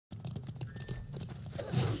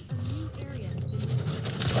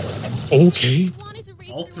Okay.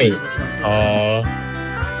 Wait. Oh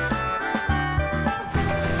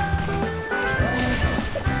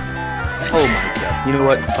my god. You know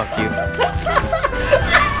what? Fuck you.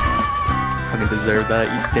 Fucking deserve that,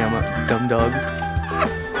 you damn dumb dog.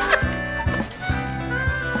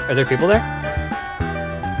 Are there people there? Yes.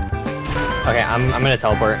 Okay, I'm gonna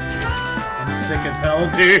teleport. I'm sick as hell,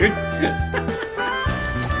 dude.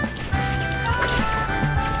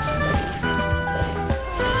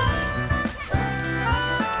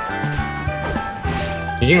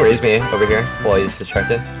 You can raise me over here while he's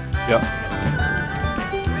distracted. Yep.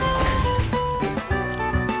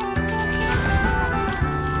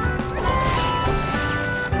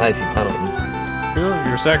 Nice, he tunneled me.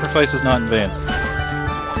 Your sacrifice is not in vain.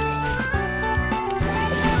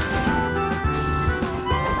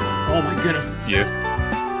 Oh my goodness. You.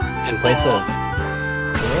 In place of...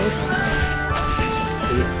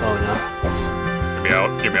 Oh no. Get me out,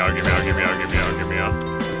 get me out, get me out, get me out, get me out, get me out.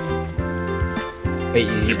 Wait,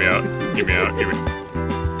 Get me out, get me out, get me out.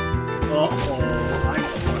 Uh-oh, I'm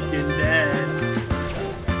fucking dead.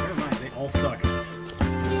 Never mind, they all suck.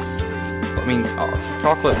 I mean,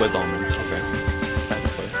 chocolate with almonds. Okay.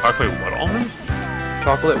 Chocolate what almonds?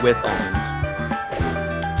 Chocolate with almonds.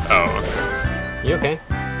 Oh, okay. you okay?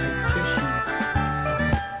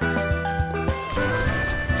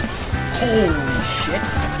 Holy shit.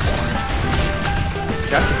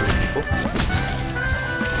 That's people.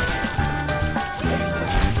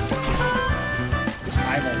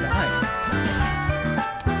 I'm alive.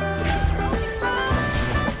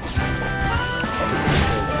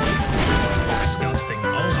 Disgusting.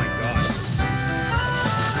 Oh my god.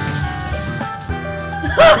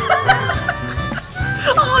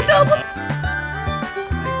 Oh no!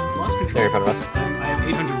 I lost control. There in front of us. I have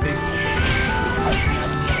 800 ping.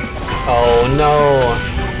 Oh no!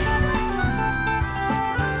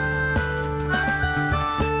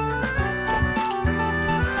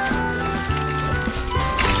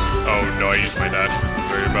 Oh no, I used my dash.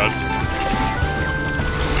 Very bad.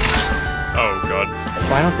 Oh god.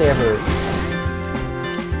 Why don't they ever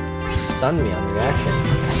stun me on reaction?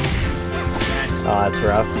 That's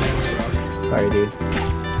rough. Sorry, dude.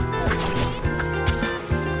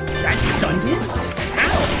 That stunned him?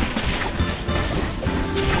 How?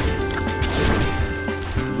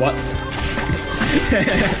 What?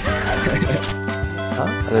 Huh?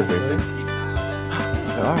 Are they breathing?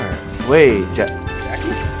 They are. Wait, Jackie?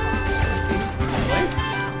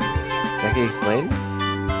 Jackie explain?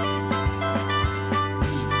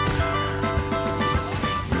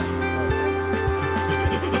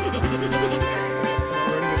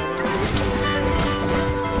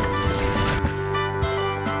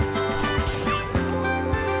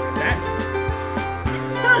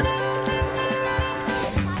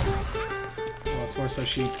 So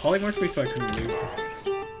she polymorphed me so I couldn't move.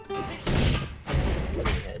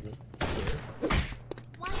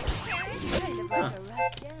 Huh.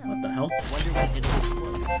 What the hell?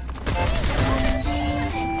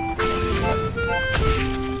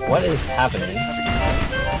 What is happening?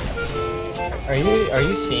 Are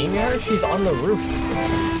you seeing her? She's on the roof.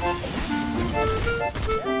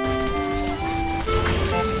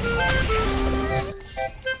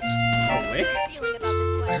 A wick?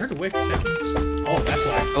 I heard a wick sound. Oh, that's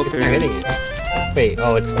why. Okay. You're hitting it. Wait,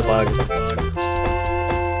 oh, it's the bug.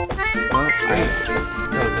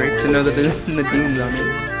 Well, great to know that there's Nadine's on it.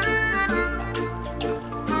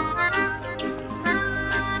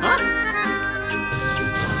 Huh?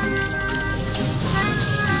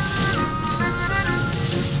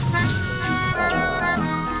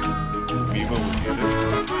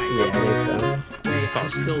 Yeah, I think so. Wait, I'm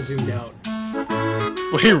still zoomed out.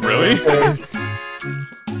 Wait, really?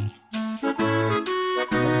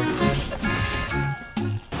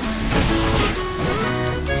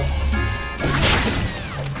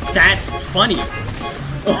 That's funny.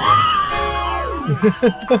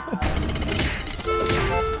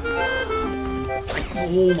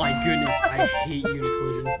 Oh my goodness, I hate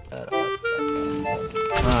Uniclusion.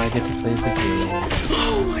 I get to play the game.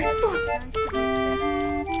 Oh my fuck!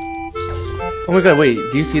 Oh my god, wait,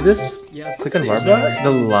 do you see this? Yeah, Click on Barbara? The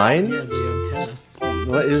line? Yeah, the antenna.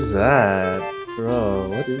 What is that? Bro,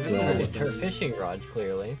 what is that? It's her fishing rod,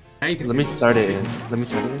 clearly. Now you can Let see me it. start it in. Let me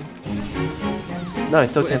start it in. No, I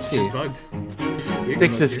still Wait, can't it's see. just bugged.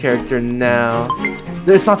 Fix this character now.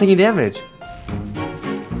 It's not taking damage.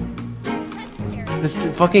 This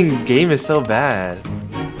fucking game is so bad.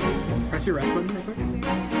 Press your rest button real quick.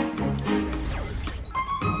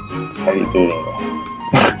 How you doing?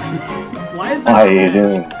 Why is that? How you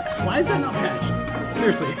doing? Why is that not patched?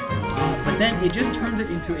 Seriously. But then it just turns it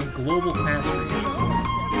into a global class range,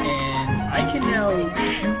 and I can now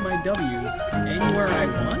shoot my W anywhere I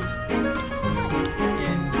want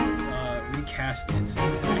and recast it. I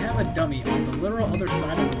have a dummy on the literal other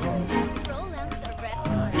side of the world.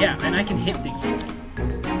 Yeah, and I can hit things with it.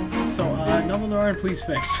 So, Novelnoran, please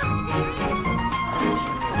fix.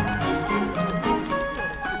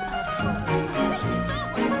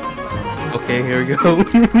 Okay, here we go.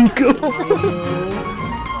 Here we go.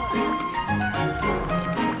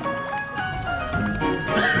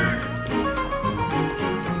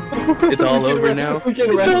 It's all over now. We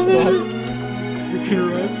can rest now. We can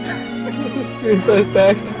rest. Let's do inside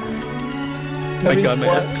back. Oh my god, my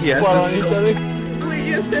FPS squat on is each so... other. Wait,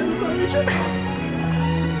 yeah, stand on each other.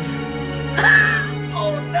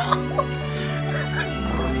 Oh no!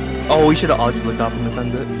 Oh, we should have all just looked off in the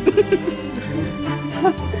sunset.